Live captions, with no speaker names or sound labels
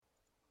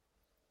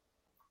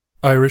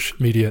Irish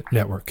Media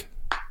Network.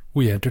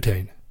 We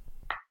entertain.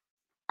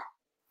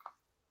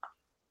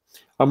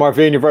 I'm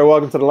Marvin. You're very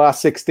welcome to the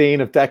last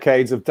 16 of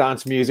Decades of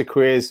Dance Music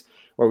Quiz,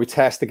 where we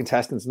test the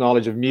contestants'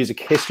 knowledge of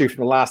music history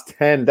from the last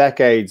 10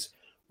 decades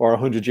or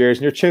 100 years.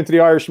 And you're tuned to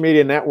the Irish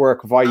Media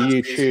Network via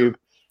YouTube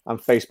and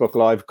Facebook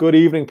Live. Good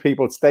evening,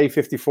 people. It's day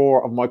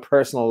 54 of my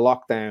personal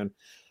lockdown.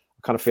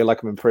 I kind of feel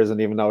like I'm in prison,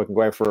 even though I can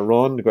go out for a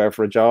run, go out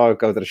for a jog,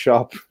 go to the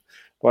shop,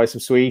 buy some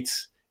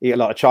sweets, eat a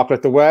lot of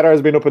chocolate. The weather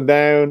has been up and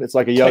down. It's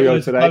like a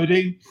yo-yo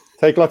today.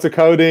 Take lots of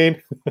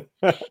codeine.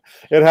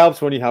 It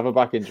helps when you have a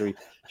back injury.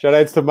 Shout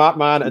outs to Matt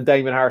Mann and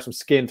Damien Harris from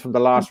Skint from the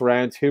last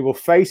round, who will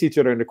face each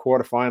other in the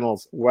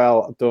quarterfinals.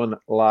 Well done,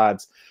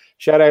 lads.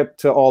 Shout out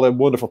to all the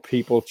wonderful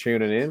people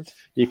tuning in.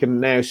 You can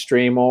now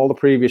stream all the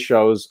previous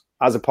shows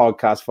as a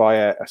podcast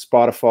via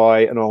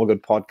Spotify and all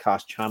good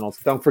podcast channels.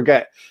 Don't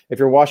forget, if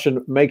you're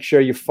watching, make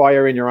sure you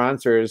fire in your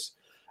answers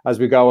as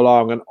we go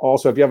along. And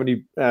also, if you have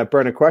any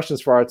burning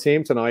questions for our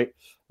team tonight,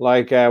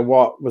 like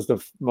what was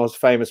the most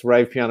famous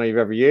rave piano you've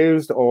ever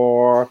used,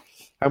 or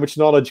how much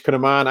knowledge can a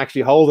man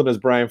actually hold in his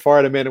brain,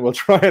 fire them in and we'll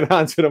try and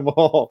answer them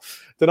all.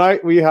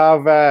 Tonight, we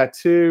have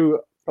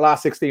two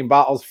last 16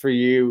 battles for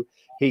you,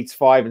 heats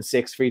 5 and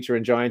 6,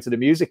 featuring Giants of the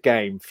Music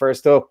Game.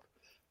 First up,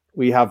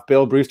 we have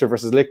Bill Brewster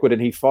versus Liquid in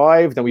Heat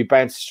 5. Then we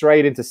bounce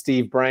straight into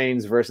Steve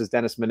Brains versus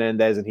Dennis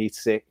Menendez in Heat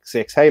 6.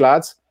 Hey,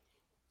 lads.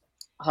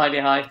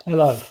 Hi.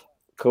 Hello.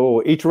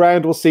 Cool. Each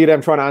round, we'll see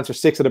them trying to answer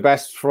 6 of the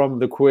best from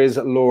the quiz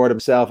lord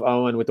himself,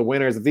 Owen, with the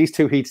winners of these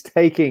two heats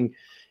taking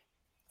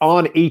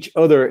on each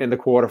other in the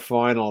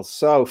quarterfinals.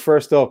 So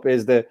first up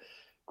is the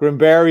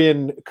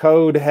Grimbarian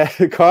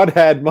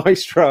Codhead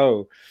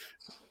Maestro,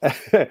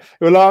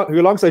 who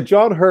alongside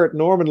John Hurt,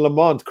 Norman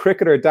Lamont,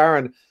 cricketer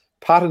Darren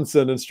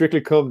Pattinson, and Strictly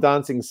Come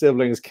Dancing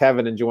siblings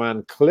Kevin and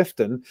Joanne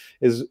Clifton,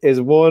 is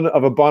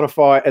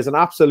an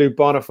absolute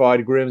bona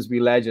fide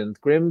Grimsby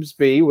legend.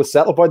 Grimsby was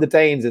settled by the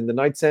Danes in the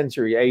 9th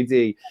century AD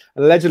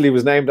and allegedly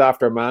was named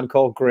after a man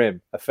called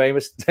Grim, a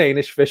famous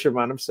Danish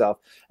fisherman himself.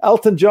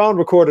 Elton John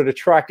recorded a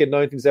track in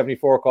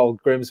 1974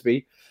 called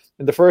Grimsby.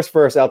 In the first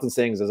verse, Elton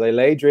sings, "As I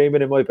lay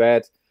dreaming in my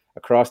bed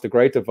across the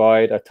Great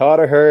Divide, I thought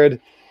I heard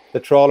the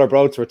trawler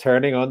boats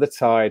returning on the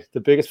tide." The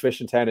biggest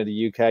fishing town in the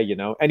UK, you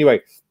know.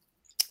 Anyway,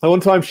 a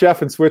one-time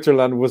chef in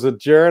Switzerland, was a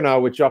journo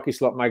with Jockey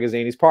Slot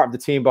magazine. He's part of the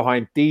team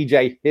behind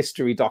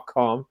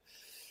DJHistory.com.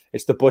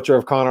 It's the butcher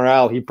of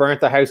Connorell. He burnt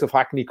the House of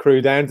Hackney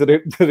crew down to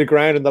the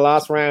ground in the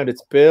last round.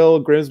 It's Bill,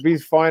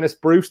 Grimsby's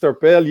finest Brewster.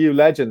 Bill, you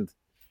legend.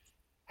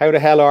 How the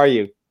hell are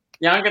you?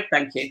 Yeah, I'm good,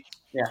 thank you.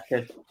 Yeah,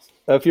 good.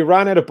 If you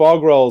ran out of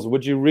bog rolls,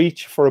 would you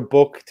reach for a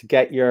book to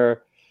get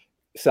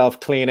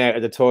yourself clean out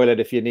of the toilet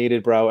if you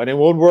needed, bro? And in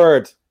one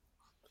word.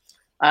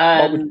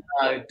 No,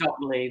 dot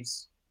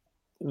leaves.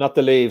 Not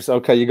the leaves.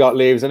 Okay, you got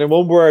leaves. And in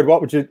one word,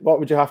 what would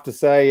you have to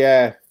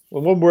say?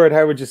 In one word,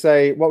 what would you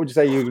say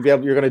you're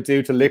going to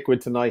do to Liquid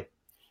tonight?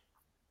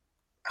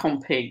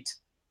 Compete.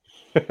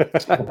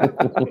 Nice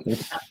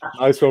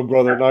one,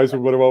 brother. Nice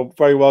one, brother. Well,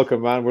 very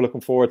welcome, man. We're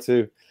looking forward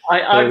to.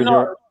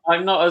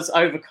 I'm not as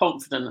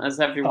overconfident as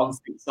everyone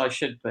thinks I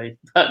should be,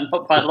 but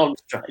not by a long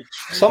stretch.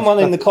 Someone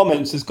in the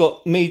comments has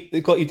got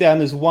you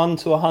down as 1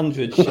 to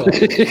 100 shot.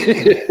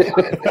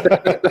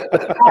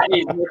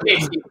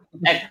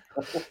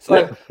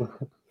 So,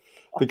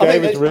 the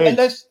game is rigged.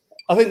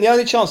 I think the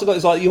only chance I got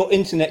is like your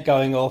internet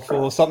going off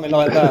or something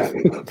like that.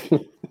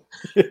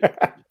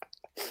 Yeah.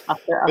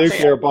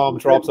 Nuclear bomb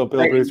drops on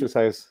Bill Brewster's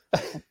house. I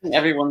think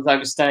everyone's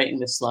overstating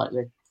this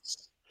slightly.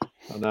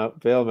 Oh, no,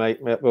 Bill, mate.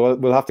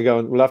 We'll have to go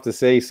and we'll have to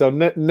see. So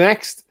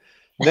next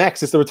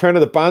is the return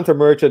of the banter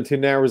merchant who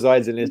now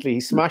resides in Italy.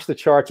 He smashed the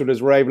charts with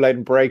his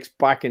rave-laden breaks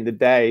back in the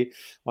day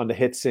on the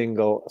hit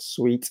single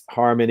 "Sweet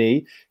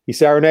Harmony." He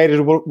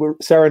serenaded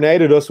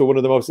us with one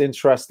of the most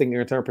interesting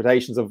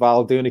interpretations of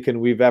Val Doonican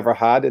we've ever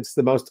had. It's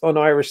the most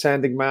un-Irish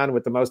sounding man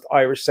with the most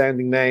Irish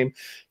sounding name.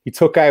 He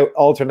took out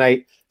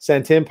Alternate,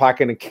 sent him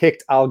packing, and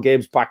kicked Al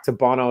Gibbs back to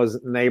Bono's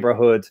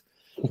neighborhood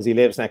because he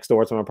lives next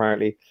door to him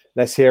apparently.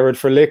 Let's hear it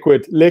for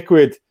Liquid.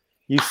 Liquid,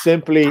 you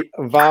simply,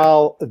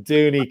 Val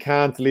Dooney,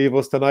 can't leave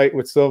us tonight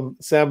with some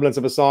semblance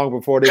of a song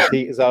before this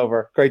heat is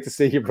over. Great to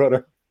see you,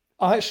 brother.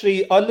 I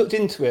looked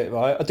into it,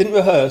 right? I didn't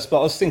rehearse, but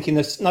I was thinking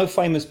there's no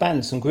famous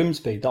bands from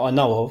Grimsby that I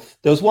know of.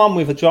 There was one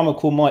with a drummer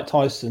called Mike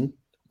Tyson,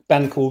 a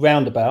band called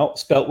Roundabout,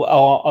 spelt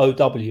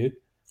R-O-W.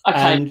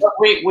 Okay, but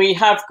we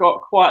have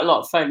got quite a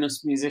lot of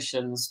famous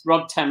musicians.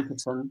 Rod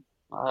Temperton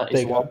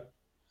is one.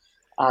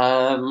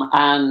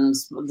 And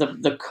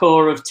the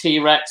core of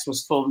T-Rex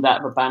was formed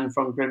out of a band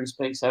from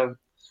Grimsby. So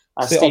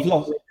Steve,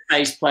 the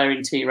bass player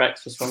in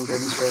T-Rex, was from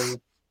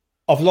Grimsby.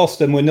 I've lost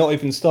them. We're not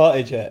even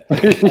started yet.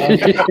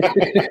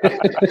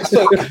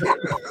 So,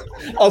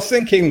 I was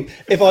thinking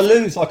if I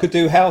lose, I could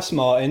do House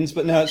Martins,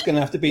 but now it's going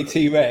to have to be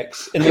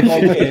T-Rex. And if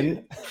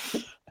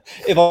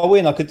I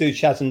win, I could do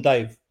Chaz and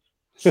Dave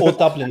or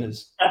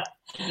Dubliners.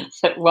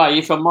 Why, are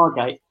you from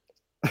Margate?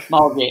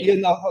 Margate. Yeah,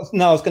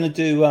 no, I was going to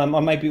do. I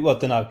maybe. Well, I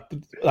don't know.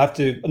 I'll have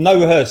to. No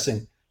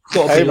rehearsing.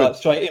 Got to be like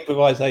straight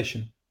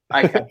improvisation.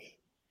 Okay.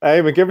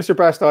 Hey, but give us your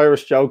best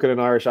Irish joke in an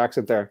Irish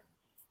accent there.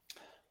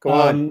 Go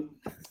on.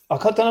 I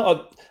don't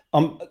know.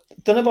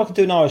 Don't know if I can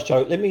do an Irish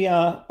joke. Let me.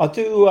 I'll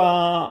do.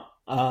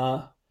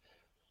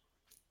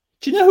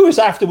 Do you know who was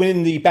after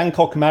winning the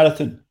Bangkok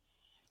Marathon?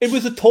 It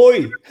was a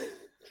toy.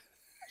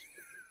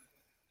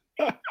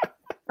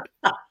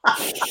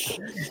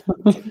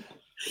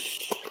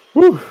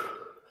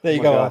 There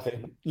you go,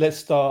 Alfie. Let's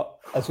start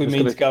as we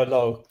mean to go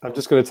low. I'm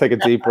just going to take a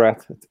deep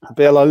breath.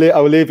 Bill, I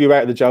will leave you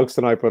out of the jokes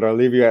tonight, but I'll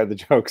leave you out of the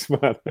jokes,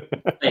 man.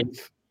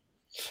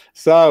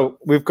 So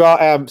we've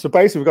got so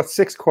basically we've got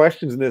 6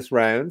 questions in this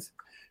round.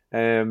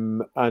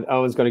 And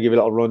Owen's going to give you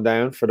a little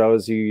rundown for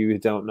those of you who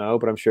don't know,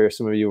 but I'm sure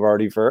some of you have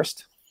already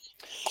versed.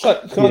 So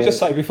can I just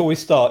say before we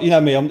start, you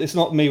know me, it's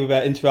not me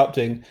without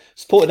interrupting.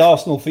 Supported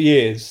Arsenal for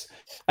years,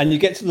 and you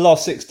get to the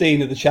last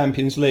 16 of the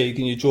Champions League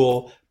and you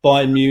draw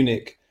Bayern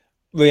Munich,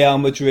 Real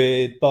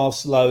Madrid,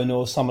 Barcelona,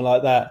 or something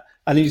like that.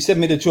 And you send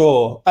me the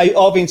draw.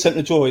 Arvin sent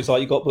the draw. He's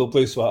like, you got Will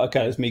Bruce, right?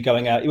 Okay, it's me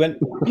going out. He went,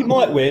 you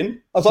might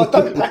win. I was like,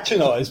 don't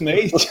patronise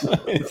me.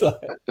 It's like,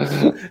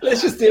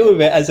 let's just deal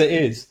with it as it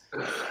is.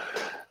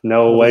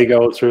 No away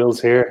goals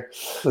rules here.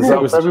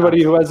 So for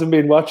everybody who hasn't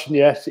been watching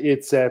yet,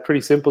 it's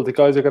pretty simple. The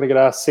guys are going to get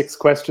asked 6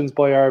 questions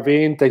by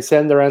Arvin. They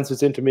send their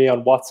answers into me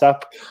on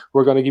WhatsApp.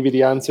 We're going to give you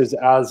the answers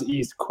as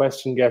each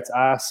question gets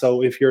asked.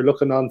 So if you're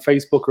looking on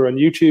Facebook or on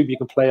YouTube, you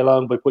can play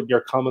along by putting your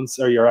comments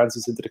or your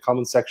answers into the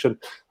comments section.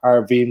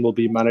 Arvin will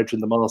be managing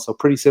them all. So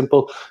pretty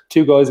simple.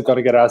 2 guys are going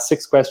to get asked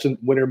 6 questions.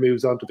 Winner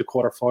moves on to the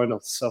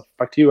quarterfinals. So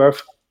back to you,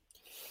 Arv.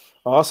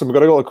 Awesome. We've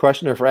got a little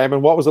question here for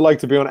Eamon. What was it like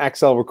to be on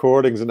XL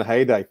Recordings in the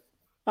heyday?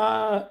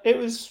 It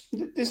was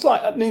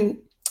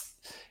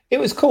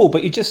cool,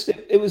 but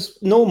it was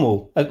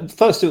normal. At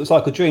first, it was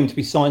like a dream to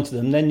be signed to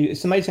them. Then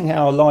it's amazing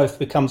how life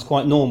becomes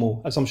quite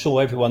normal, as I'm sure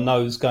everyone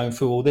knows going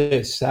through all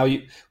this,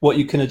 what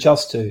you can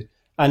adjust to.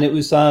 And it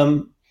was, it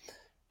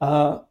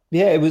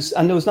was,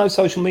 and there was no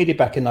social media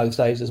back in those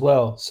days as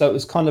well. So it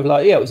was kind of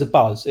like, it was a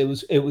buzz. It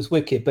was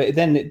wicked, but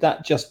then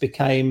that just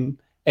became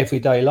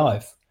everyday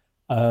life.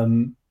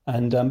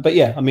 But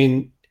yeah, I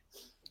mean,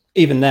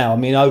 even now, I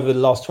mean, over the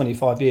last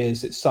 25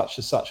 years, it's such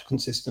a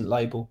consistent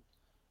label.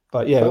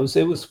 But yeah, it was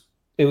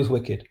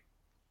wicked.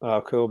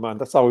 Oh, cool, man!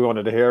 That's all we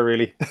wanted to hear,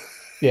 really.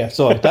 Yeah,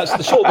 sorry, that's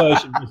the short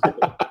version.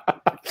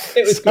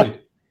 It was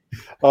good.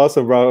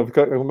 Awesome, bro!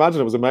 I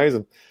imagine it was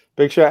amazing.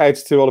 Big shout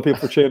outs to all the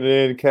people for tuning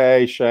in.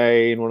 Kay,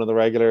 Shane, one of the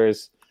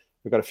regulars.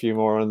 We've got a few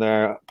more on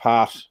there.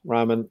 Pat,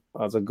 Raman,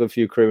 there's a good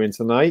few crew in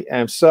tonight.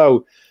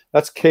 So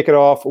let's kick it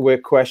off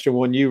with question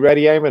 1. You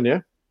ready, Eamon?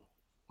 Yeah,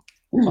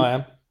 I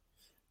am.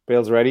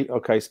 Bill's ready.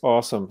 Okay,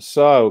 awesome.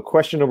 So,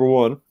 question number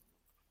 1.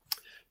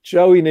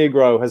 Joey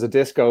Negro has a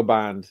disco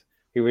band.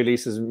 He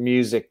releases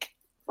music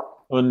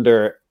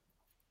under.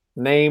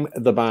 Name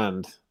the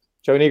band.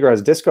 Joey Negro has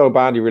a disco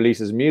band. He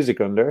releases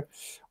music under.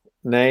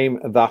 Name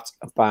that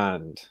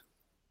band.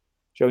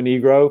 Joey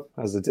Negro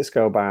has a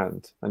disco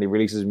band and he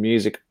releases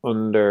music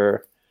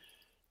under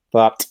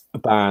that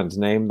band.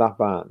 Name that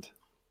band.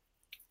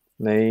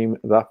 Name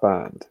that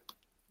band.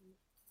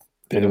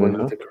 Anyone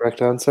know the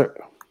correct answer?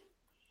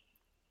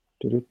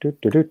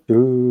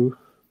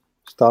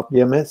 Stop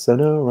you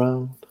messing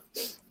around.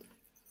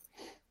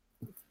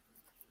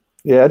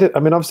 Yeah, I did. I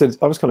mean, obviously,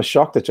 I was kind of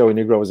shocked that Joey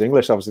Negro was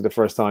English. Obviously, the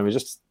first time,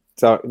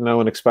 no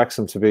one expects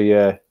him to be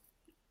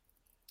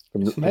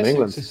from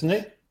England, isn't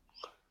it?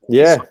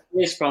 Yeah,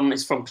 it's from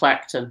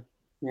Clacton.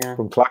 Yeah,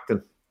 from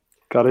Clacton.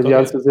 Got all the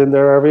answers in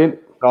there, Arvin?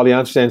 All the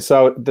answers in.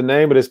 So the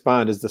name of this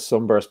band is the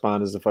Sunburst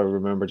Band, as if I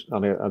remember.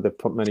 And they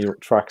put many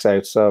tracks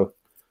out. So.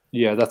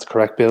 Yeah, that's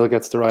correct. Bill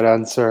gets the right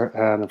answer,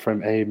 and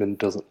from Eamon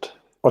doesn't.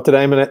 What did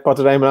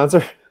Eamon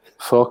answer?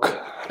 Fuck.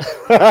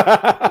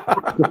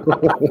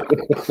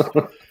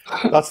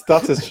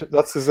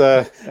 that's his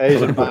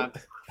Asian band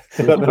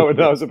that no one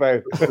knows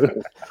about.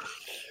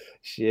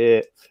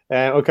 Shit.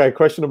 Okay,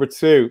 question number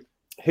 2.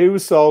 Who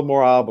sold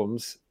more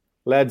albums,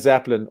 Led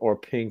Zeppelin or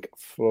Pink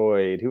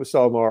Floyd? Who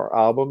sold more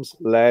albums,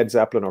 Led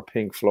Zeppelin or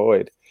Pink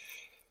Floyd?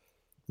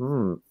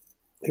 Who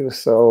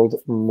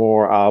sold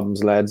more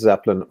albums, Led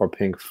Zeppelin or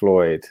Pink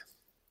Floyd?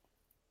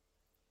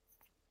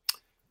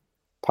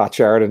 Pat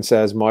Sheridan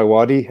says, My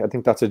Waddy. I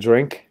think that's a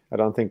drink. I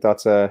don't think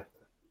that's an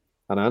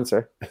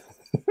answer.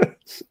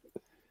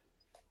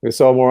 Who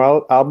sold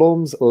more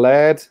albums,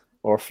 Led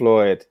or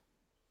Floyd?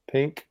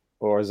 Pink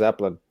or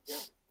Zeppelin?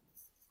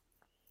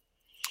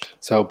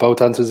 So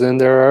both answers in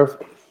there, Irv?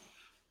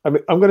 I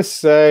mean, I'm going to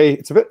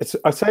say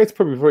I'd say it's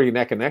probably pretty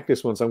neck and neck,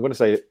 this one. So I'm going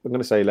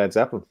to say Led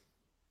Zeppelin.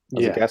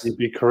 Yeah, you'd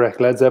be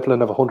correct. Led Zeppelin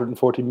have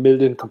 140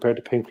 million compared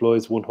to Pink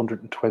Floyd's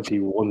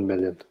 121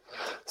 million.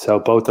 So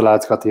both the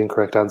lads got the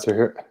incorrect answer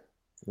here.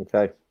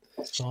 Okay.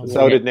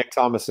 So did Nick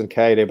Thomas and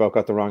Kay. They both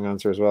got the wrong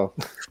answer as well.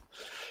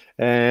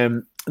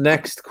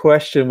 Next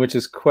question, which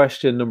is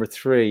question number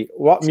 3.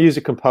 What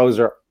music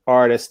composer,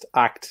 artist,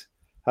 act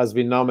has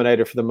been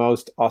nominated for the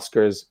most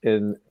Oscars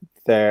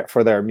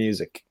for their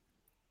music?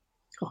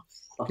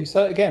 Can you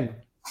say it again?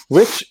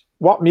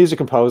 What music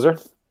composer,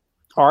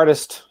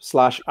 artist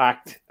 /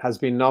 act has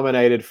been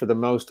nominated for the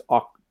most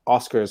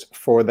Oscars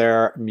for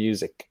their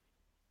music?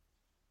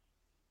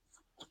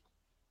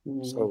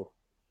 So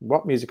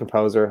What music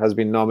composer has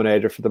been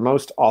nominated for the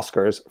most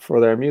Oscars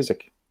for their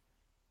music?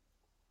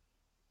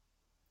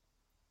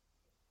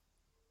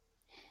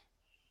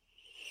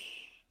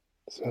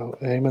 So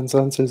Eamon's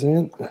answer's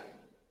in.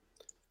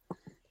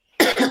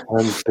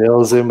 And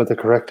Bill's in with the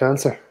correct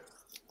answer.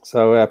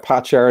 So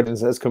Pat Sheridan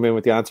has come in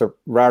with the answer,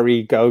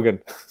 Rari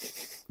Gogan.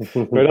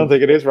 I don't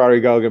think it is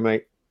Rari Gogan,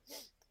 mate.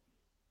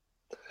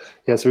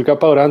 Yeah, so we've got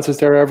both answers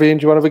there. Arvine,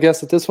 do you want to have a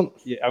guess at this one?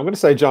 Yeah, I'm going to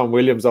say John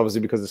Williams,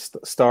 obviously, because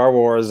it's Star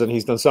Wars and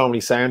he's done so many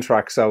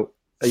soundtracks. So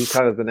he's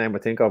kind of the name I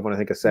think of when I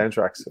think of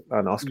soundtracks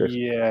and Oscars.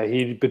 Yeah,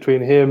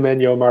 between him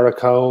and Ennio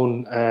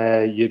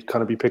Morricone, you'd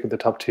kind of be picking the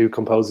top 2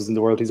 composers in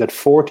the world. He's had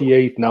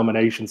 48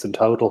 nominations in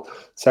total,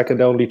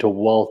 second only to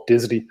Walt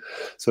Disney.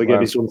 So again,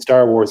 He's done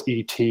Star Wars,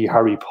 E.T.,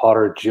 Harry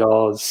Potter,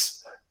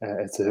 Jaws.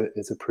 It's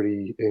a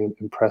pretty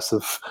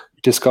impressive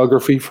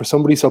discography for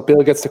somebody. So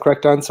Bill gets the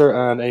correct answer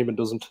and Eamon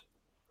doesn't.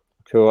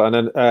 Cool. And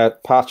then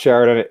Pat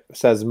Sheridan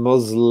says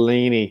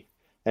Mussolini,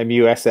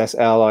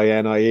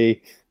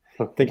 Musslinie.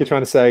 I think you're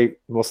trying to say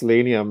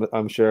Mussolini,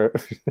 I'm sure.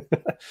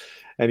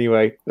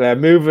 Anyway,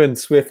 moving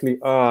swiftly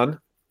on.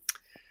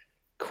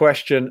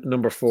 Question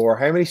number 4.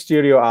 How many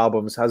studio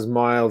albums has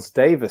Miles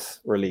Davis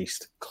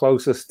released?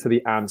 Closest to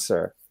the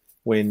answer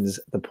wins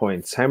the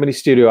points. How many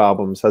studio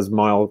albums has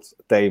Miles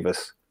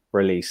Davis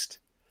released?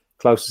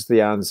 Closest to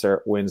the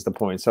answer wins the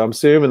points. So I'm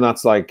assuming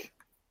that's like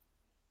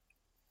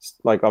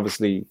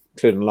obviously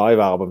including live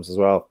albums as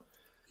well.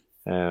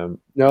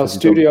 No,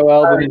 studio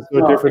albums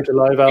are different to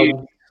live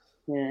albums.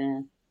 Yeah.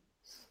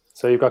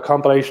 So you've got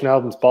compilation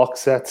albums,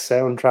 box sets,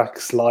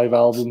 soundtracks, live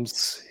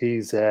albums.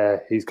 He's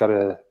got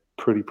a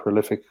pretty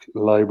prolific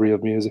library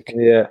of music.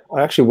 Yeah,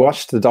 I actually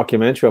watched the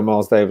documentary on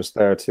Miles Davis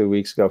there 2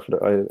 weeks ago.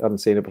 I hadn't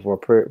seen it before.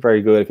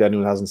 Very good if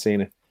anyone hasn't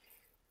seen it.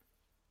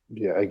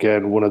 Yeah,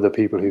 again, one of the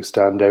people who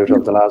stand out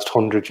of the last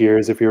 100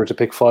 years. If you were to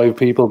pick 5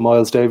 people,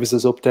 Miles Davis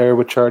is up there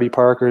with Charlie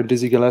Parker and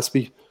Dizzy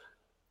Gillespie.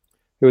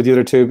 Who would the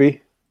other 2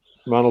 be?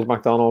 Ronald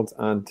McDonald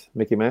and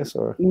Mickey Mouse?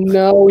 Or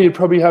no, you'd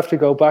probably have to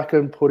go back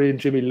and put in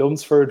Jimmy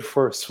Lunsford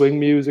for swing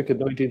music in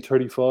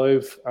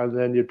 1935, and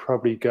then you'd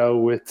probably go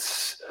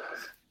with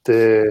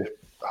the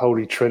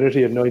Holy Trinity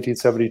in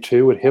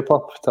 1972 with hip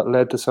hop that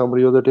led to so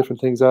many other different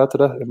things after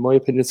that, in my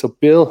opinion. So,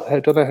 Bill, I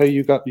don't know how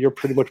you're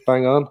pretty much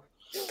bang on.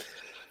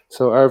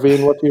 So,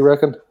 Arvine, what do you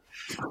reckon?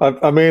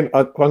 I mean,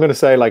 I'm going to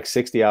say like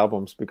 60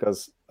 albums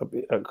because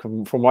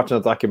from watching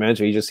the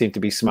documentary, he just seemed to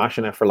be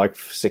smashing it for like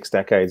 6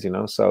 decades,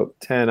 So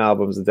 10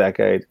 albums a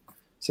decade,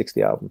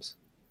 60 albums.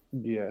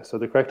 Yeah, so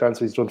the correct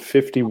answer is he's done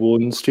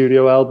 51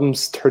 studio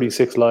albums,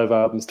 36 live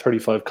albums,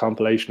 35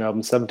 compilation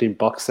albums, 17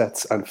 box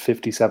sets, and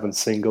 57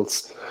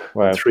 singles.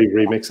 Wow. And 3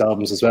 remix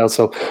albums as well.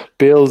 So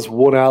Bill's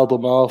 4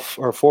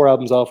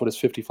 albums off with his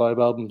 55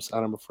 albums,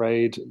 and I'm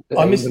afraid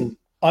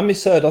I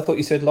misheard. I thought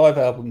you said live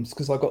albums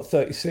because I got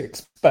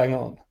 36. Bang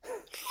on.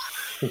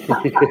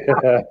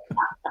 Yeah.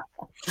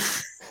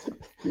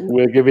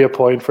 We'll give you a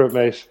point for it,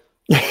 mate.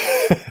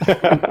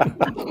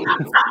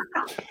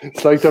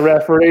 It's like the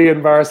referee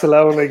in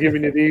Barcelona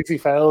giving you the easy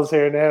fouls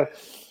here now.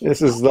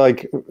 This is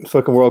like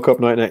fucking World Cup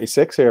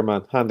 1986 here,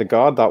 man. Hand to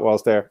God that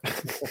was there.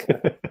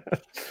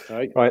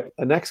 Right.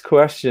 The next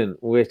question,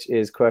 which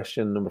is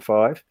question number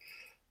 5.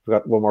 We've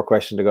got one more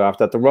question to go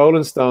after that. The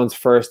Rolling Stones'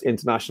 first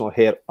international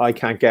hit, I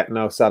Can't Get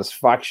No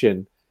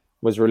Satisfaction,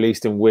 was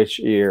released in which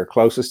year?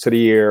 Closest to the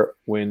year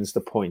wins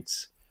the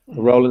points.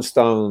 The Rolling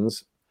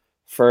Stones'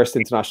 first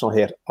international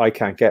hit, I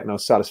Can't Get No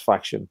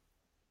Satisfaction,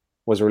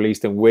 was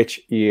released in which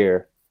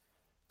year?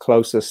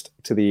 Closest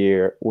to the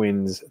year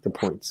wins the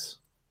points.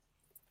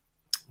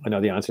 I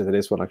know the answer to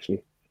this one,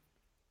 actually.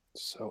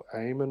 So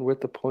Eamon with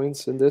the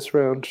points in this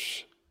round.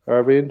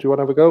 Arvine, do you want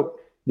to have a go?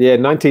 Yeah,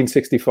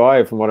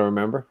 1965 from what I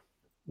remember.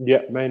 Yeah,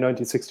 May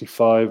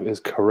 1965 is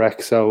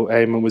correct. So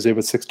Eamon was in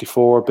with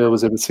 64, Bill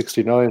was in with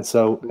 69.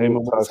 So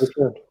Eamon was this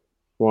round.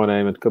 Go on,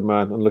 Eamon. Good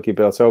man. Unlucky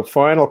Bill. So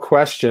final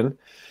question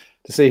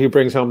to see who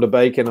brings home the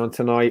bacon on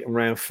tonight in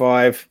round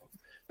 5.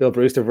 Bill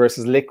Brewster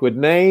versus Liquid.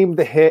 Name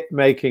the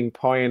hit-making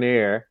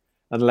pioneer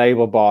and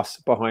label boss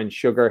behind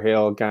Sugar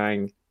Hill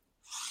Gang,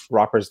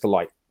 Rapper's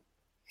Delight.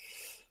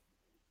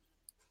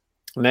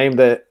 Name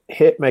the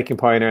hit-making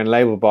pioneer and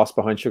label boss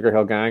behind Sugar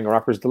Hill Gang,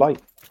 Rapper's Delight.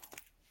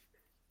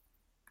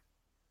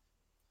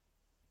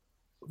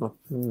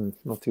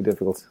 Not too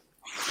difficult.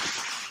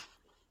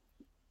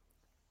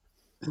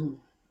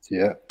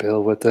 Yeah,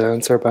 Bill with the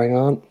answer, bang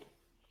on.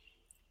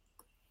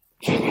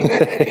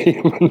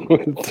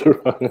 With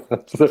the wrong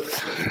answer.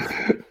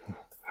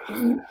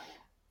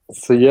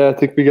 So yeah, I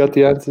think we got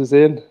the answers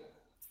in.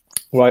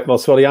 Right, well,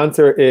 so the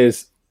answer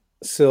is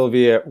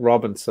Sylvia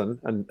Robinson,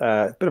 and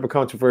a bit of a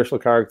controversial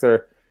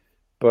character,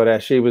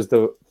 but she was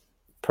the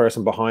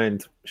person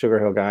behind Sugar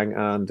Hill Gang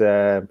and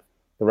the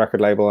record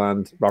label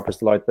and Rapper's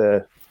Delight,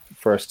 the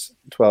first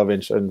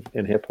 12-inch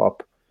in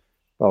hip-hop,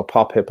 well,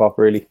 pop hip-hop,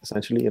 really,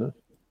 essentially,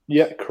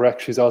 Yeah,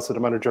 correct. She's also the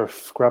manager of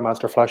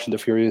Grandmaster Flash and the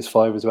Furious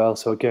 5 as well.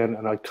 So again,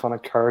 an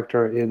iconic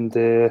character in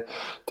the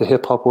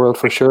hip-hop world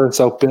for sure.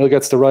 So Bill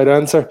gets the right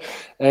answer.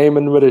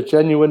 Eamon with a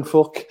genuine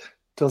fuck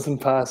doesn't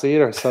pass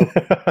either. So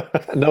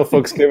no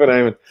fucks given,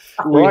 Eamon.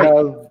 We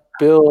have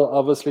Bill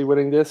obviously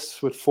winning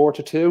this with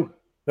 4-2.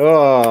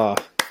 Oh,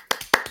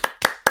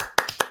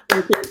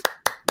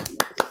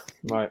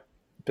 right.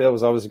 Bill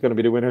was obviously going to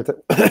be the winner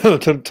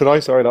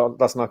tonight. Sorry,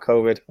 that's not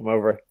COVID. I'm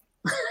over it.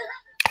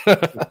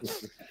 I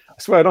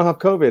swear I don't have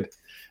COVID.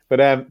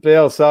 But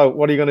Bill, so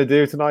what are you going to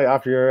do tonight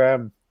after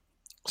your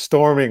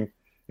storming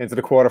into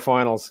the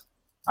quarterfinals?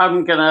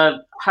 I'm going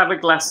to have a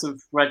glass of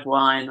red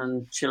wine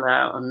and chill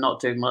out and not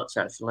do much,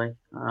 actually.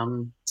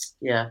 No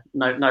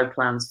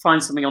plans.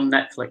 Find something on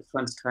Netflix to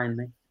entertain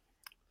me.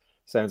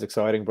 Sounds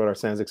exciting, brother.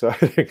 Sounds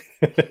exciting.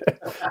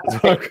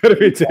 That's what I'm going to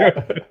be doing.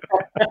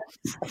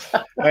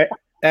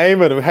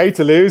 Eamon, I hate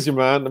to lose you,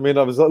 man. I mean,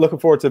 I was looking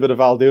forward to a bit of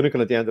Val Doonican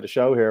at the end of the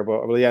show here,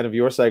 but at the end of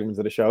your segments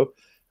of the show,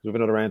 we've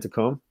another round to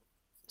come.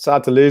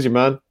 Sad to lose you,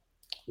 man.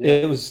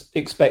 It was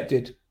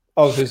expected.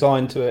 I was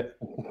resigned to it.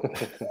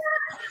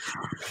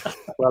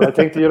 Well, I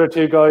think the other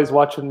two guys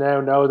watching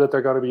now know that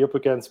they're going to be up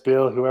against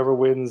Bill. Whoever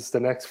wins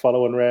the next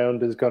following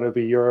round is going to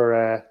be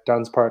your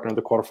dance partner in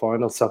the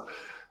quarterfinals. So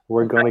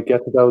we're going to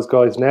get to those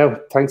guys now.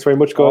 Thanks very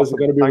much, guys. Awesome.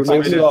 Thanks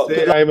a lot.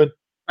 See you, Eamon.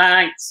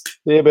 Thanks.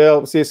 See you,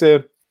 Bill. See you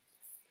soon.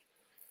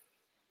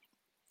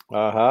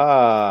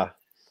 Aha.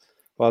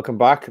 Welcome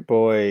back,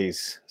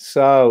 boys.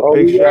 So,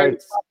 big shout.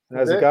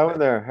 How's it going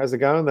there?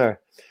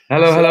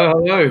 Hello.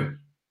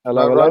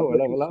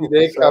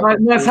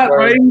 Nice hat,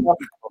 Rain.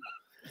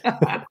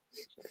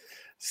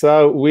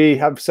 So we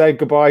have said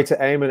goodbye to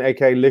Eamon,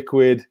 aka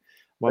Liquid.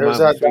 There's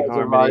a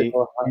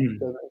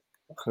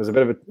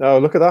bit of a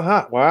look at that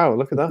hat. Wow,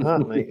 look at that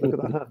hat, mate. Look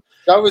at that hat.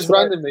 That was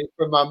randomly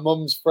from my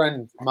mum's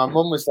friend. My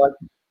mum was like,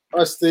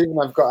 "Oh, Stephen,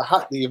 I've got a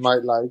hat that you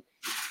might like."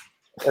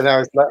 And I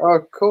was like, "Oh,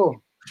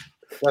 cool.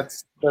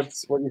 That's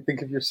what you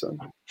think of your son."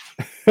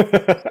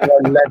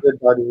 Leather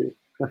body.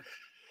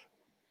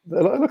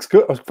 It looks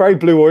good. Very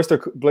Blue Oyster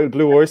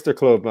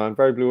Club, man.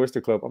 Very Blue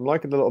Oyster Club. I'm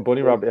liking the little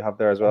bunny rabbit you have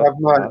there as well. I have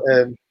my,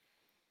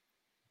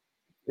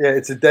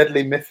 it's a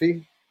deadly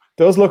Miffy.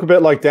 Does look a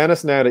bit like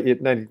Dennis now that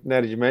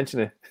you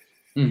mention it.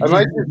 I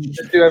might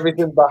just do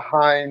everything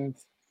behind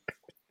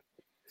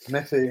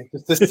Miffy,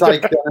 just to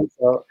psych Dennis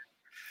out.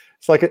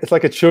 It's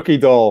like a Chucky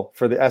doll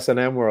for the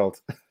S&M world.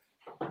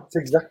 It's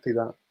exactly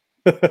that.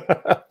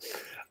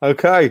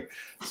 Okay,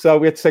 so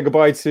we have to say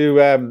goodbye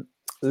to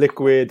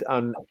Liquid,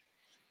 and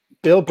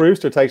Bill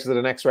Brewster takes us to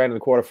the next round of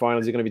the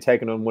quarterfinals. You're going to be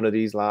taking on one of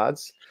these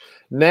lads.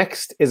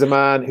 Next is a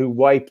man who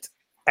wiped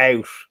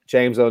out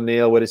James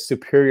O'Neill with his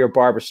superior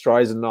Barbra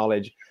Streisand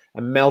knowledge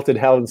and melted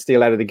Helen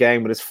Steele out of the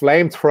game with his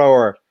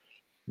flamethrower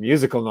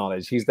musical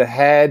knowledge. He's the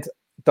head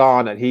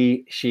don at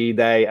He, She,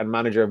 They, and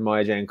manager of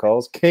Maya Jane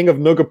Coles, king of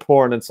nugget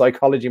porn and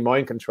psychology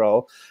mind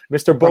control,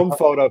 Mr. Bum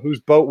Photo, who's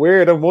both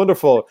weird and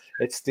wonderful.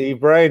 It's Steve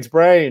Brains.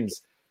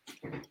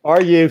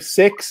 Are you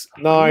 6,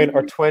 9,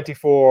 or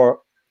 24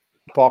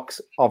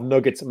 box of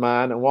nuggets,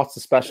 man? And what's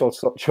the special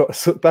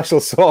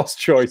sauce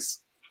choice?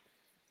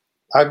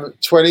 I'm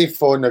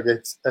 24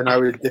 nuggets, and I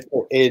would dip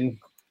it in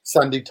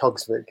Sandy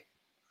Togsvig.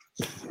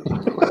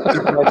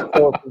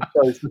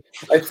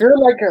 I feel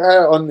like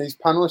on these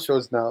panel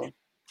shows now.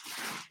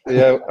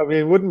 Yeah, I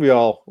mean, wouldn't we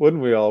all?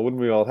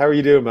 How are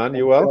you doing, man?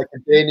 You well? Like a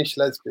Danish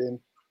lesbian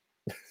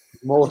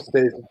most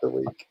days of the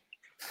week.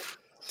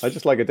 I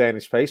just like a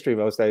Danish pastry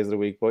most days of the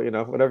week, but you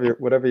know, whatever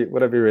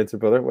you're into,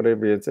 brother,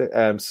 whatever you're into.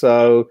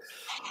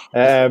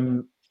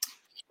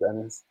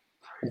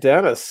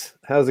 Dennis,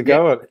 how's it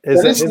going?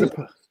 Is it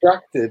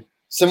distracted?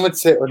 Some would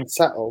say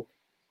unsettled.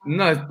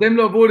 No, them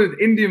lot have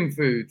ordered Indian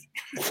food.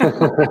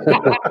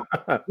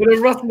 With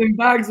rustling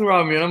bags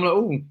around me, and I'm like,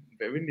 oh, a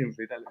bit of Indian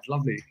food. That looks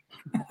lovely.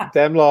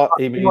 Them lot,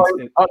 he means.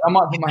 I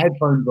might put my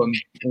headphones on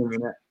in a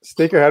minute.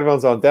 Stick your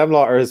headphones on. Them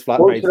lot are his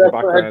flatmates in the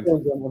background.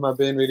 Am I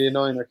being really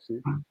annoying,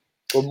 actually?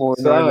 One more.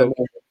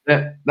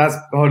 That's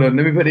hold on.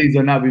 Let me put these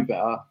on. That'll be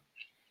better.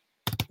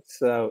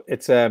 So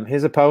it's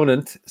his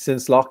opponent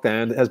since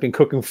lockdown has been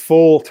cooking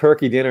full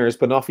turkey dinners,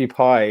 banoffee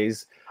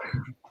pies,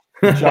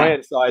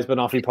 giant size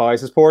banoffee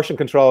pies. His portion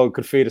control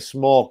could feed a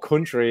small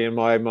country, in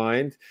my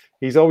mind.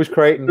 He's always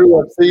creating.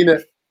 I've seen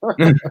it.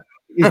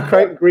 He's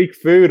creating Greek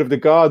food of the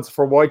gods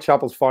for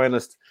Whitechapel's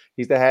finest.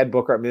 He's the head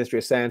booker at Ministry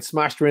of Sound.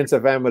 Smashed Rinse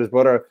FM with his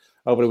brother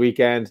over the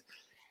weekend.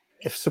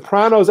 If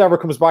Sopranos ever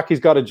comes back,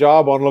 he's got a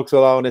job on Looks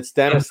Alone. It's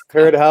Dennis,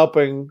 third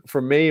helping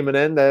for me,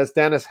 Menendez.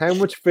 Dennis, how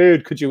much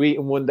food could you eat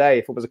in one day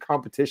if it was a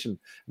competition?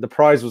 The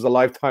prize was a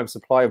lifetime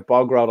supply of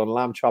bog roll and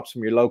lamb chops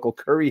from your local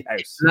curry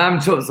house. Lamb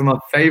chops are my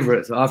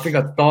favourites. I think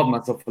I'd starve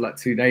myself for like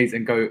 2 days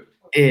and go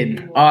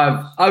in.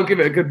 I'll give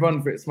it a good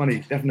run for its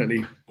money,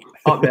 definitely.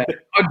 Up there,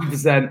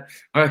 100%.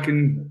 I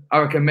reckon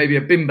maybe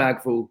a bin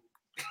bag full.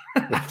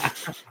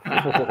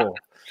 Oh,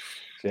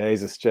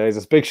 Jesus.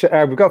 Big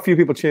we've got a few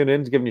people tuning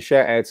in to giving you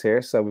shout outs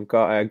here. So we've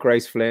got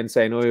Grace Flynn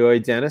saying, oi, oi,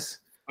 Dennis.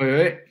 Oi,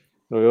 oi.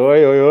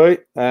 Oi, oi,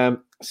 oi.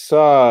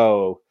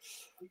 So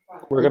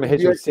we're going to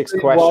hit you with 6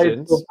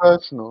 questions.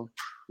 Personal.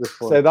 This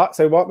one.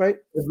 Say what, mate?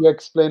 Have you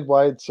explained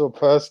why it's so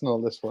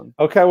personal? This one.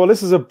 Okay, well,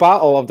 this is a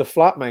battle of the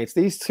flatmates.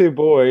 These two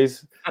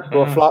boys who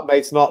are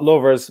flatmates, not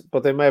lovers,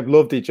 but they may have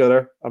loved each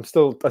other. I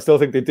still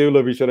think they do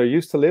love each other.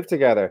 Used to live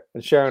together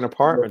and share an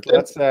apartment.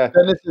 Dennis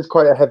is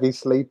quite a heavy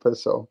sleeper,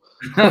 so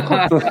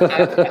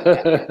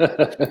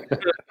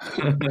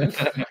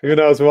who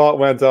knows what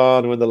went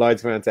on when the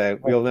lights went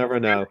out? We'll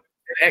never know.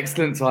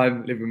 Excellent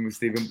time living with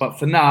Stephen, but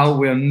for now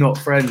we are not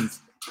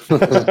friends.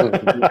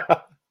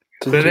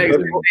 The next 15 we're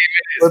minutes,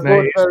 both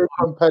mate. very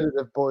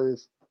competitive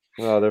boys.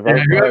 Oh, they're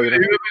very Whoever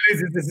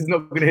loses, this is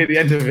not going to hear the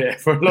end of it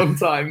for a long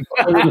time.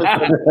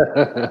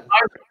 100%.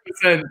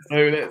 So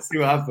let's see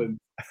what happens.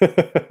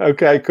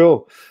 Okay,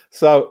 cool.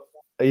 So,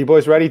 are you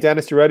boys ready?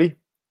 Dennis, you ready?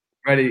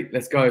 Ready?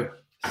 Let's go.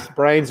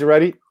 Brains, you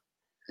ready?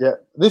 Yeah,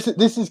 this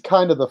is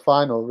kind of the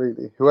final,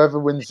 really. Whoever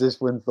wins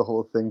this wins the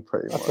whole thing,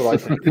 pretty much. That's what I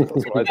think.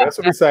 That's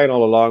what we're saying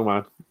all along,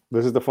 man.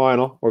 This is the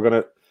final. We're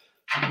gonna.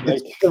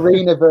 It's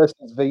Serena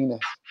versus Venus.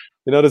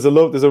 You know, there's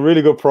a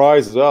really good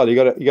prize as well. You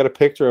got a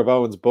picture of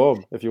Owen's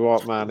bum if you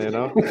want, man. You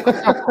know.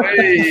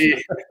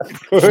 Hey.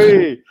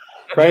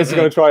 Brains is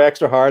going to try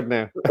extra hard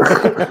now.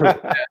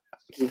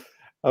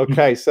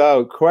 Okay,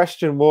 so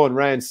question 1,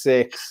 round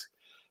 6.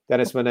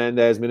 Dennis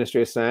Menendez,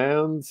 Ministry of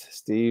Sound.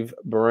 Steve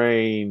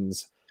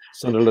Brains,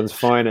 Sunderland's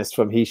finest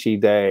from He She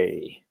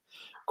Day.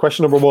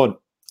 Question number 1.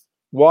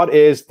 What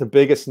is the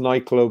biggest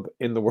nightclub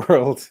in the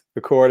world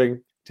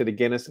according to the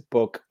Guinness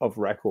Book of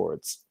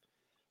Records?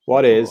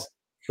 What is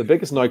the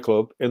biggest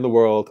nightclub in the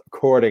world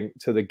according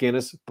to the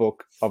Guinness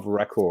Book of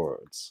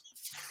Records?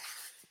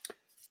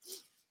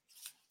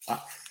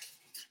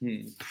 What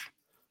is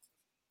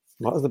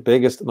the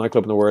biggest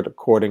nightclub in the world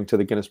according to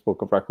the Guinness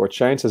Book of Records?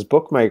 Shane says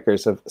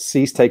bookmakers have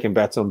ceased taking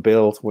bets on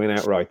Bill to win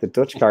outright. The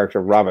Dutch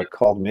character Rabbit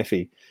called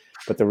Miffy,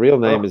 but the real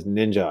name is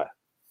Ninja.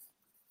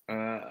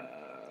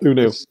 Who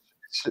knew?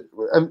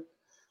 I'm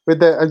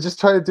just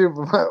trying to do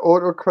my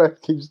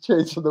autocorrect keeps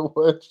changing the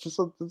words to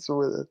something so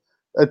with it.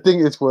 I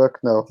think it's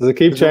worked now. Does it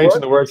keep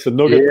changing the words to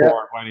nugget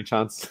porn by any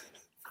chance?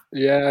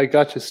 Yeah, I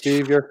got you,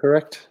 Steve. You're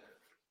correct.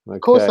 Okay.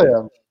 Of course I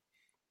am.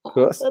 Of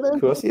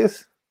course he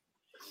is.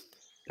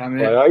 Damn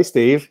it. Aye,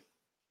 Steve.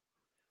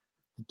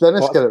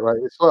 Dennis get it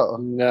right as well.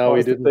 No,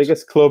 he The didn't.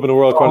 biggest club in the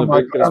world. Oh according to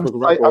my the Guinness God, Book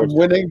of I'm Records.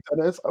 winning,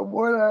 Dennis. I'm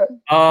winning.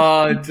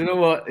 Do you know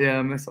what? Yeah,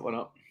 I messed that one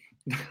up.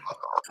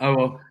 Oh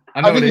well.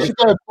 I think you should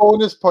get a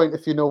bonus point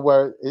if you know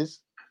where it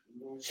is.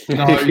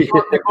 No, you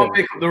can't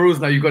make up the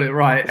rules now. You got it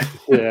right.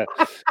 Yeah.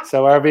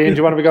 So, Arvine, do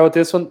you want to go with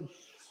this one?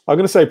 I'm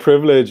going to say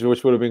Privilege,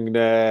 which would have been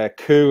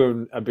Koo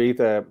and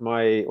Ibiza.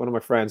 One of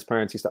my friends'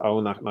 parents used to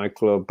own that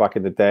nightclub back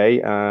in the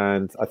day,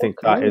 and I think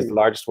that is the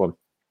largest one.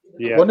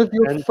 Yeah. One of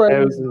your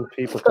friends' 10,000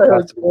 people.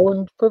 parents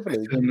owned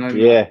Privilege.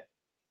 Yeah.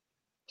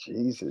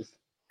 Jesus.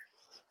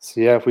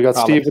 So, yeah, we got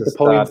Alex Steve with the is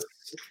points,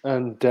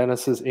 and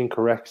Dennis is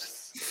incorrect.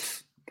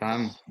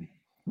 Damn.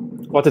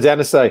 What did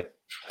Dennis say?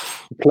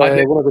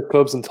 Play one of the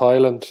clubs in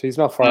Thailand. He's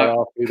not far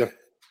off either.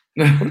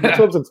 The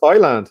clubs in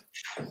Thailand.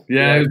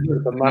 Yeah,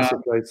 It's a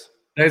massive place.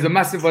 there's a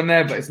massive one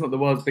there, but it's not the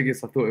world's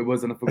biggest. I thought it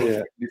was, and I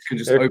forgot you can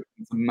just open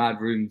some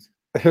mad rooms.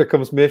 Here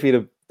comes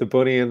Miffy, the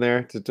bunny, in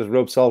there to just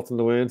rub salt in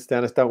the wounds.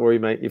 Dennis, don't worry,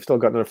 mate. You've still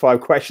got another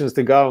 5 questions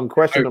to go. And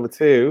question number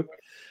 2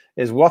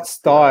 is, what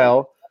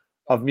style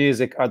of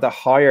music are the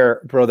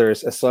Higher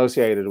Brothers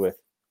associated with?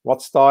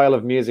 What style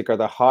of music are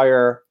the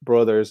Higher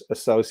Brothers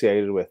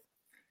associated with?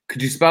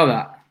 Could you spell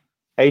that?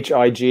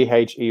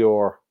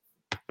 Higher.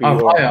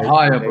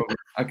 Higher, bro.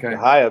 Okay.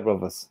 Higher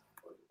Brothers.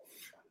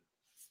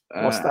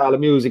 What style of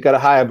music are the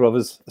Higher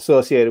Brothers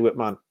associated with,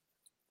 man?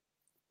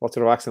 What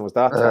sort of accent was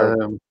that?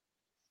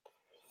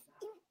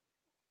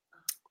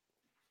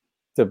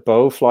 The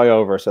bow fly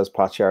over, says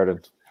Pat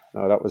Sheridan.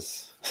 No, that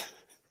was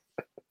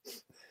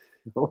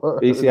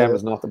BCM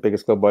is not the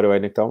biggest club, by the way,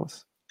 Nick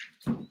Thomas.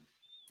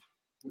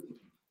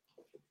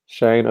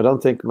 Shane, I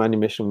don't think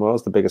Manumission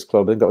was the biggest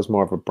club. I think that was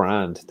more of a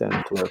brand than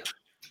a club.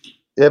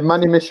 Yeah,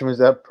 Manumission was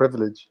that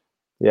Privilege.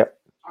 Yeah,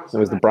 it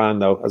was the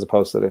brand though, as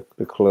opposed to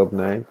the club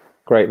name.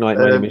 Great night,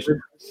 Manumission.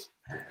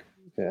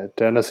 Yeah,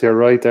 Dennis, you're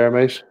right there,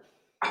 mate.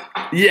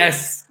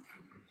 Yes.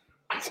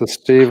 So,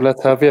 Steve,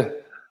 let's have you.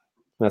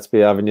 Let's be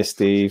having you,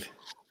 Steve.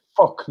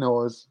 Fuck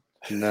knows.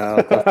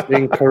 No, that's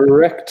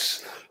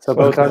incorrect. So,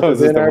 both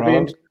answers in,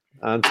 Arvine.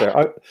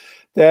 Answer.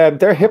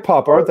 They're hip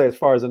hop, aren't they? As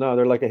far as I know,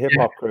 they're like a hip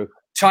hop crew.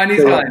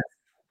 Chinese guys.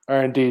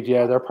 Are indeed,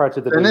 yeah. They're part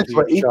of the Dennis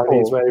were Chinese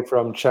equal. way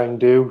from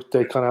Chengdu.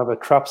 They kind of have a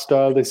trap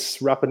style. They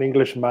rap in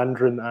English,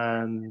 Mandarin,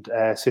 and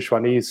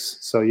Sichuanese.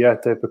 So, yeah,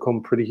 they've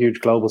become pretty huge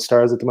global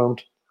stars at the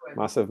moment.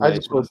 Massive. I Mate,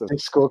 just go massive.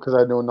 disco because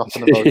I know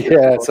nothing about it.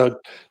 Yeah, so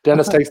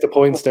Dennis takes the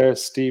points there.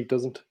 Steve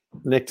doesn't.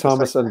 Nick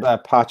Thomas and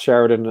Pat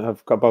Sheridan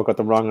have both got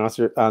the wrong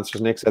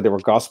answers. Nick said they were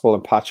gospel,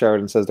 and Pat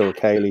Sheridan says they were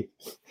Kaylee.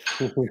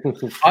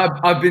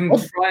 I've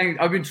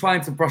been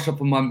trying to brush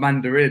up on my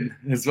Mandarin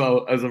as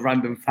well, as a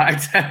random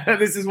fact.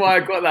 This is why I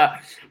got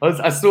that.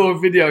 I saw a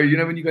video, you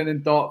know, when you go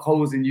in dark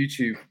holes in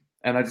YouTube,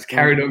 and I just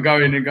carried on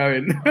going and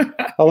going.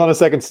 Hold on a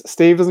second.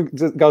 Steve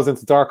goes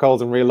into dark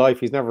holes in real life.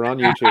 He's never on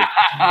YouTube.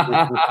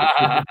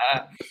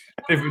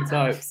 Different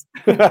types.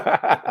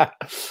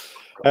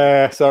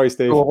 Sorry,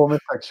 Steve. Or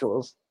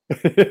homosexuals.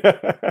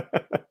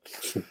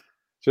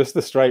 Just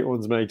the straight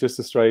ones, mate. Just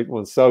the straight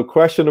ones. So,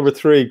 question number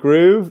 3: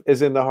 Groove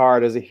is in the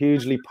Heart is a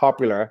hugely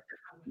popular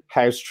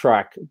house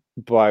track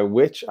by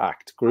which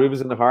act? Groove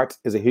is in the Heart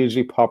is a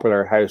hugely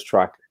popular house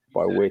track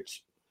by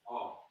which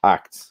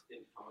act?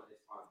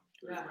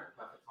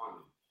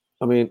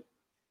 I mean,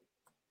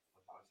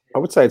 I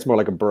would say it's more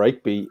like a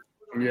breakbeat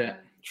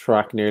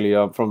track, nearly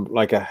from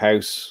like a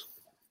house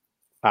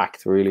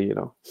act, really. You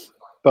know.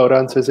 Both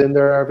answers in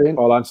there, Arvine.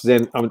 All answers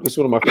in. I mean, it's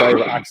one of my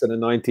favorite acts in the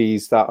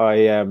 90s that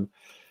I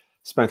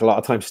spent a lot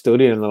of time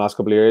studying in the last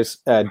couple of years.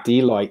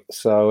 D-Light.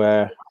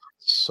 So,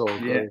 So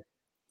good.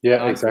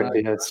 Yeah,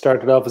 exactly. It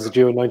started off as a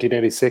duo in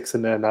 1986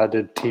 and then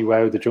added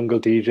T-Wow, the Jungle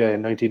DJ,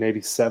 in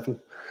 1987.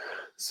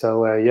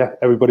 So,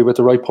 everybody with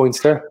the right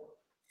points there.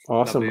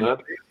 Awesome, man.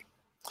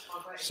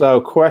 So,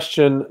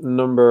 question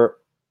number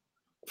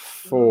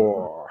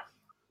 4.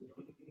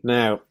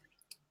 Now,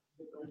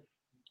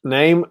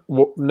 name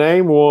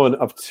one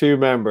of 2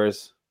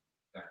 members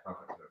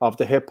of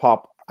the hip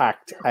hop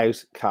act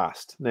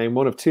Outkast. Name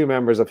one of 2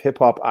 members of hip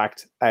hop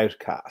act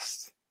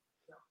Outkast.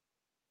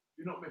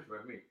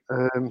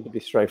 Be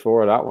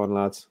straightforward, that one,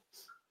 lads.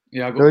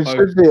 Yeah, I got No, it both.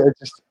 should be.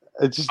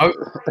 I just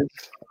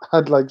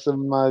had like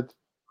some mad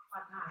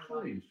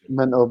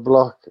mental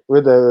block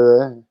with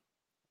it.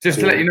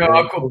 Just to let you know,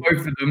 I've got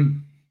both of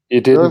them.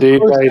 You did No, of indeed,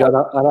 course mate.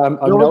 not. I'm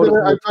No, noticing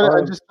the I'm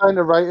time. just trying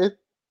to write it.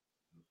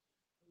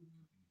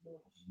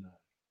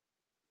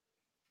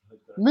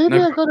 Maybe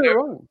No, I got it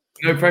wrong.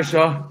 No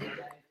pressure.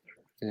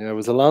 Yeah, it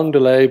was a long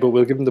delay, but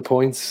we'll give him the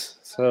points.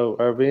 So,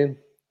 Arvine.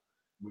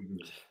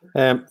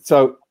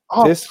 So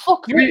Oh, this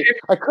fuck me.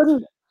 I couldn't.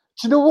 Do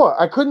you know what?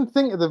 I couldn't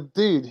think of the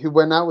dude who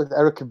went out with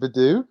Erykah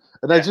Badu,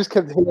 and I just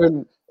kept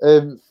hearing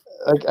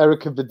like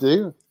Erykah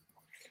Badu.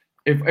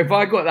 If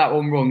I got that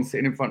one wrong,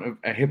 sitting in front of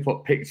a hip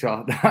hop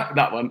picture,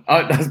 that one,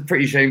 that's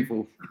pretty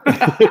shameful.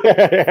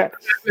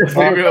 Let's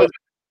be real.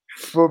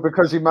 Well,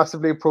 because you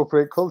massively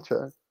appropriate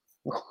culture.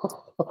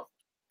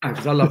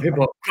 Because I love hip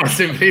hop. Quite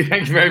simply,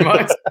 thank you very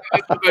much.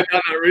 Let's go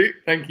down that route.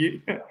 Thank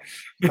you.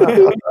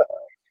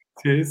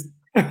 Cheers.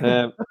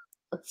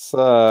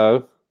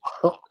 So,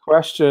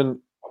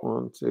 question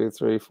 1, 2,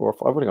 3, 4,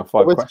 5. I've only got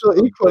 5 Well, it's questions.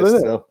 still equal,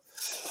 isn't it?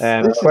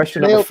 This is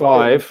Question number nail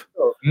 5.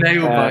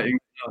 Nail biting.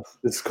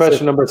 This is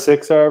question number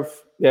 6, Arv.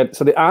 Yeah,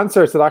 so the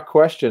answer to that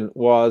question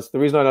was, the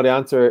reason I know the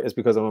answer is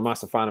because I'm a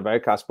massive fan of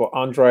Outkast, but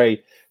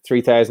Andre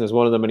 3000 is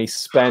one of them, and he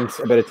spent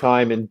a bit of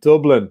time in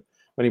Dublin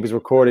when he was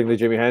recording the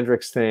Jimi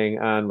Hendrix thing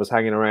and was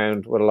hanging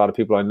around with a lot of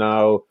people I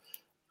know.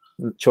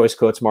 Choice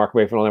Cuts, Mark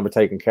Wakefield, all them were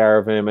taking care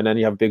of him. And then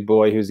you have Big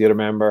Boy, who's the other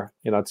member,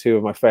 2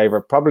 of my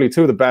favorite, probably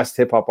 2 of the best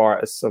hip hop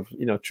artists of,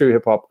 true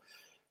hip hop,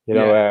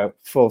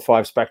 full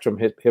 5 spectrum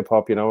hip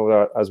hop,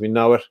 as we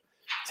know it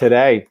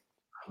today.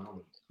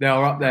 They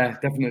are up there,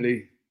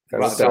 definitely.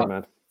 That's it,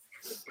 man.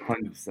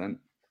 100%.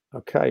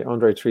 Okay,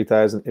 Andre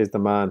 3000 is the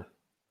man.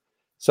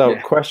 So,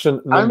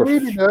 question number. I'm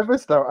really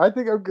nervous now. I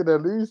think I'm gonna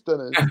lose,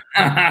 Dennis.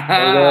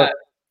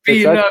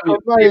 Be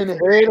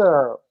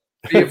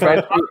Be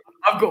afraid.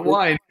 I've got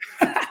wine.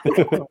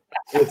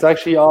 It's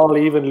actually all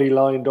evenly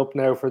lined up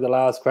now for the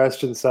last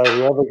question. So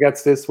whoever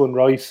gets this one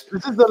right.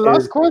 This is the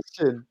last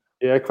question.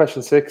 Yeah,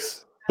 question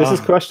 6. This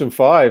is question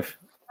 5.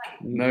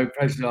 No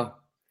pressure.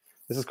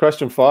 This is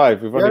question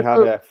 5. We've only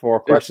had 4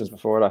 questions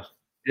before that.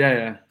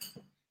 Yeah.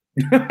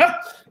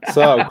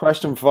 So,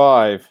 question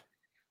 5.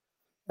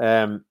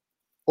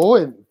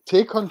 Owen,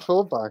 take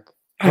control back.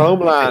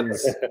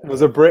 Homelands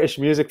was a British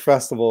music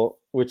festival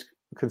which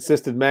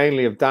consisted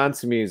mainly of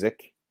dance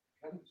music.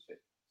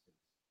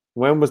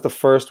 When was the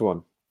first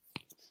one?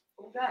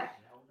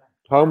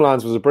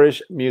 Homelands was a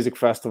British music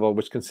festival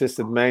which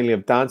consisted mainly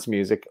of dance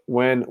music.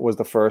 When was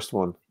the first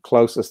one?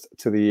 Closest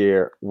to the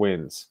year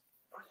wins.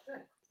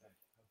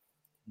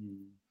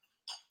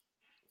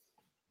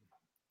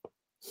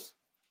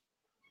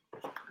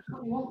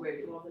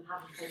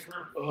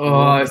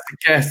 Oh, it's a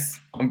guess.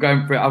 I'm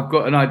going for it. I've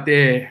got an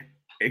idea.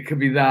 It could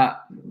be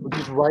that. We'll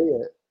just write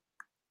it.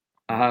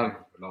 I have.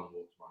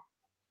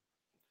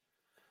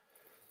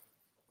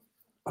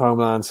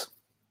 Homelands.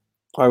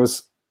 I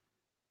was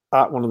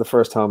at one of the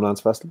first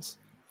Homelands festivals.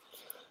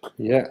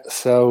 Yeah,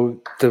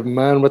 so the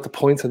man with the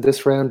points in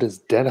this round is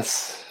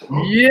Dennis.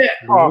 Yeah.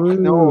 Oh,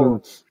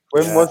 no.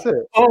 When was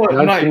it? Oh,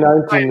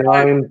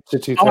 1999 to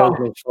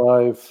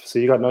 2005. So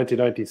you got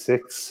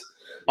 1996.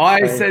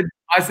 I said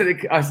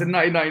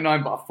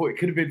 1999, but I thought it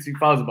could have been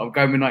 2000, but I'm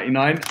going with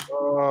 99.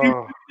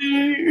 Oh.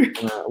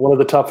 One of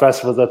the top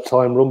festivals at the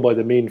time, run by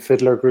the Mean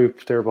Fiddler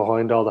Group. They're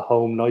behind all the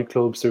home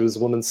nightclubs. There was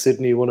one in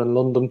Sydney, one in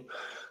London,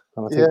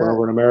 and I think one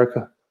over in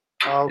America.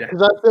 Oh,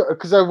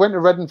 because I went to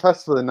Reading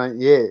Festival in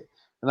 '98,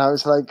 and I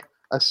was like,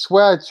 I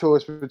swear I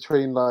chose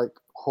between like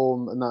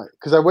Home and that,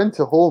 because I went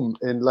to Home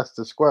in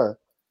Leicester Square.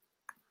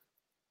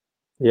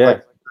 Yeah,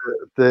 like,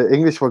 the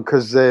English one,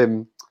 because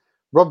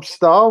Rob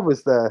Starr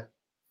was there.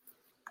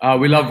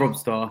 We love Rob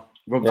Starr.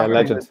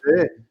 Legend.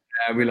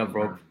 Yeah, we love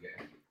Rob.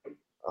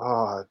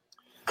 Oh,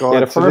 God, Yeah,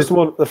 the first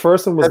one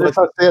was. If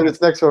I say this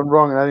next one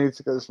wrong, and I need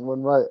to get this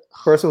one right.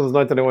 First one was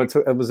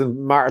 1992. It was in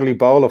Martley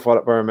Bowl, if I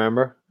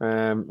remember.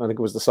 I think it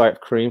was the site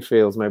of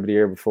Creamfields, maybe the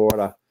year before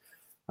that.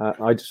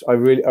 I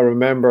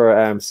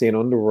remember seeing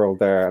Underworld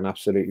there and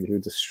absolutely who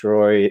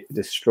destroyed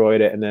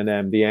it, and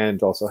then the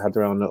End also had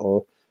their own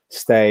little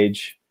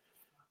stage.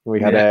 We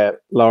had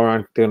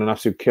Laurent doing an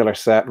absolute killer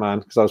set, man,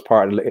 because I was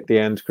part of the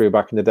End crew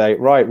back in the day.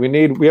 Right,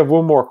 we have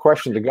one more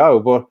question to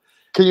go, but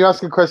can you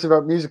ask a question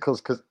about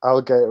musicals? Because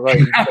I'll get it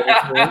right.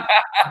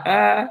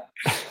 I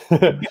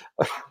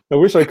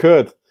wish I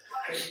could.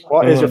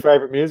 What is your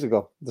favorite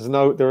musical? There's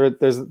no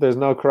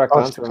correct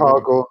answer.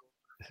 Chicago.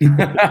 You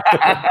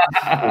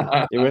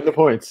win the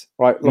points.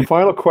 Right. The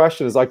final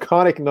question is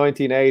iconic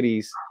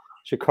 1980s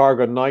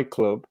Chicago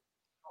nightclub,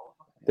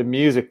 the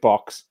Music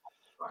Box,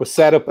 was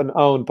set up and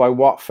owned by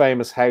what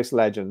famous house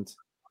legend?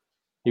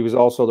 He was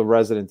also the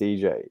resident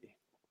DJ.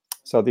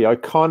 So the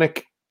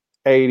iconic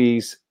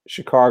 80s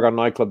Chicago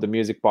nightclub, the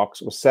Music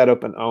Box, was set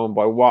up and owned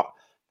by what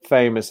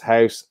famous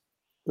house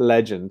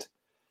legend?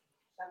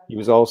 He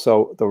was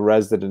also the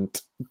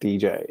resident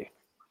DJ.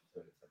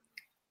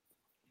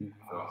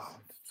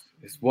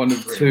 It's one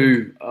of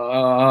two.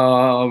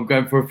 I'm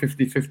going for a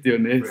 50-50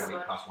 on this.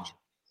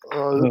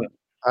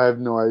 I have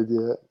no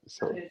idea.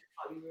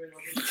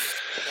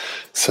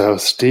 So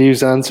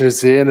Steve's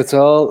answer's in. It's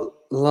all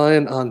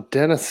lying on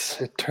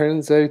Dennis. It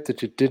turns out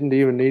that you didn't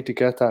even need to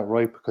get that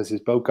right because you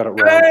both got it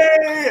wrong.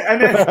 Hey!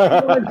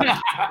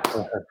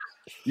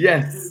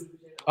 Yes.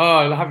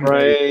 Oh,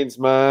 brains,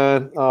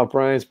 man. Oh,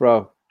 brains,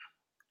 bro.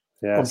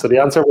 Yeah. So the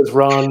answer was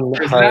Ron.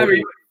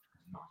 Larry.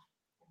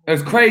 It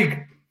was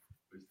Craig.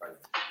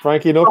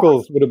 Frankie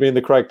Knuckles would have been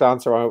the correct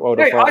answer. I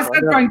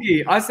said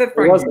Frankie. I said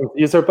Frankie. It wasn't.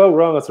 You're both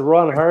wrong. It's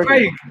Ron Hardy.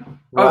 Craig.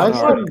 I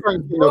said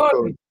Frankie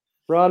Knuckles.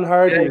 Ron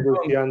Hardy was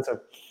the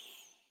answer.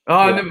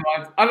 Oh, never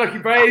mind. Unlucky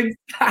brains.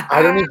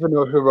 I don't even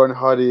know who Ron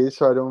Hardy is,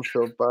 so I don't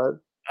feel bad.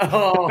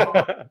 Oh.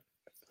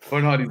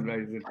 Ron Hardy's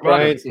amazing.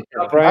 Brains.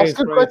 Ask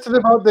a question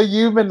about the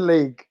Human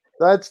League.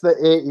 That's the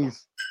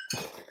 80s.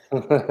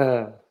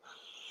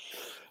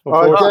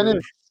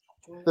 Dennis,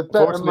 the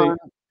better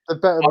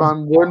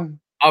man won.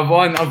 I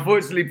won.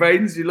 Unfortunately,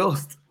 brains, you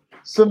lost.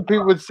 Some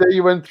people would say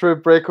you went through a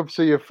breakup,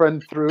 so your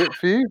friend threw it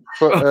for you.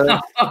 But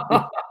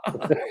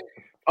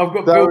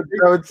that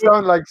would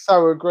sound like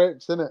sour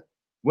grapes, innit?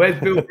 Where's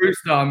Bill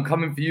Brewster? I'm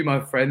coming for you, my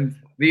friend.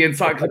 The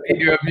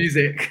encyclopedia of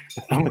music.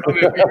 I'm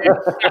coming for you.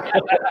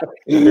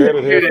 You heard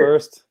it here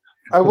first.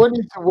 I want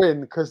you to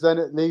win because then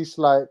at least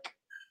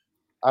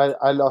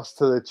I lost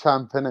to the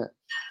champ, innit?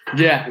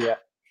 Yeah.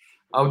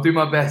 I'll do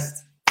my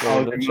best.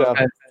 This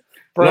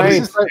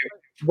is like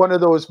one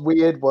of those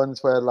weird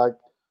ones where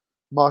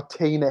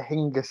Martina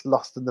Hingis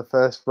lost in the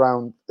first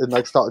round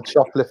and started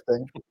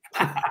shoplifting.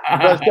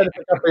 That's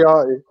Jennifer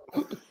Capriati.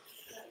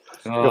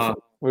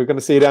 We're going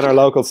to see it in our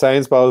local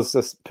Sainsbury's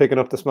just picking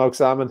up the smoked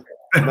salmon.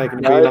 I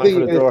think you're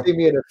going to see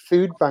me in a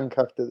food bank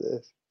after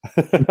this.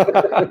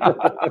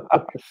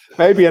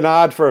 Maybe an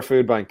ad for a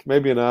food bank.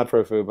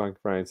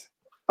 Brains.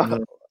 I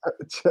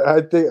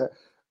think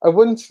I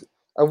once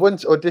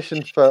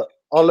auditioned for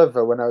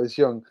Oliver when I was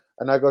young,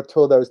 and I got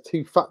told I was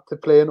too fat to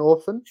play an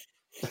orphan.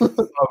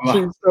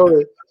 True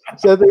story.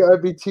 So I think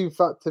I'd be too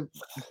fat to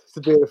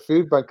be at a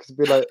food bank because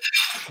it'd be like,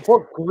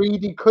 what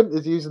greedy cunt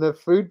is using a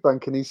food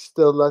bank and he's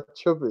still that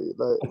chubby?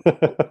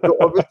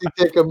 You're obviously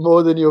taking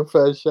more than your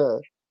fair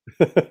share.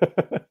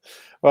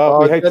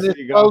 Well, we hate Dennis, to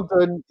see you go. well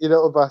done, you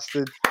little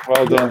bastard.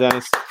 Well done,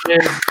 Dennis.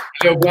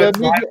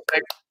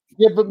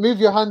 But move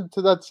your hand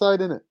to that side,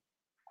 innit?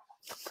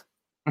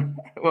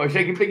 What,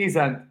 shaking Piggy's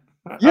hand?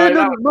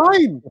 Yeah,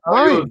 mine.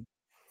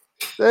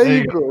 There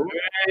you go.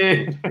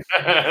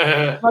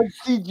 Like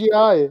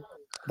CGI.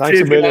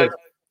 Thanks a million.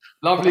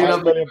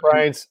 Lovely.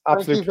 Brains.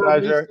 Absolute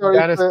pleasure.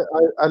 Dennis,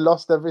 I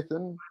lost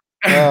everything.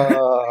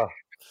 We'll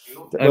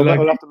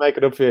have to make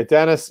it up for you.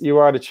 Dennis, you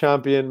are the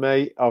champion,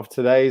 mate, of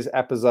today's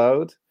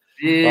episode.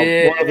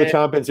 Yeah. One of the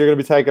champions. You're going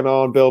to be taking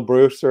on Bill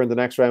Brewster in the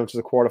next round, which is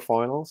the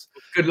quarterfinals.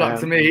 Good luck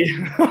to me.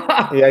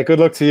 Yeah, good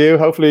luck to you.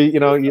 Hopefully, you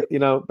know,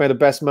 may the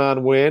best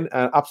man win.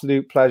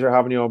 Absolute pleasure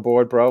having you on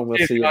board, bro. And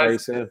we'll see you very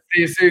soon.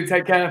 See you soon.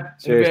 Take care.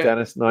 Cheers,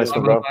 Dennis. Nice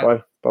one, bro.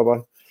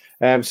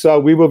 Bye. So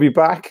we will be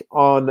back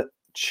on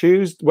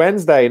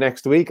Wednesday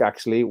next week,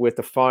 actually, with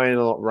the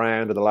final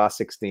round of the last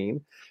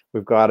 16.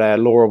 We've got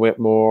Laura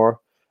Whitmore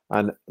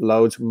and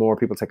loads more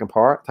people taking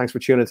part. Thanks for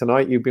tuning in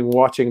tonight. You've been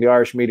watching the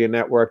Irish Media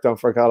Network. Don't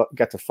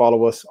forget to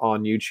follow us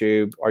on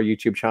YouTube, our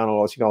YouTube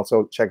channel. You can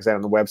also check us out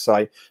on the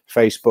website,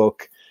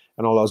 Facebook,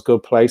 and all those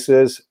good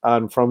places.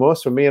 And from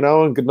me and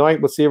Owen, good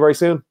night. We'll see you very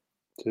soon.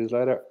 See you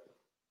later.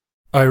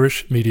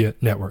 Irish Media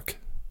Network.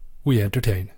 We entertain.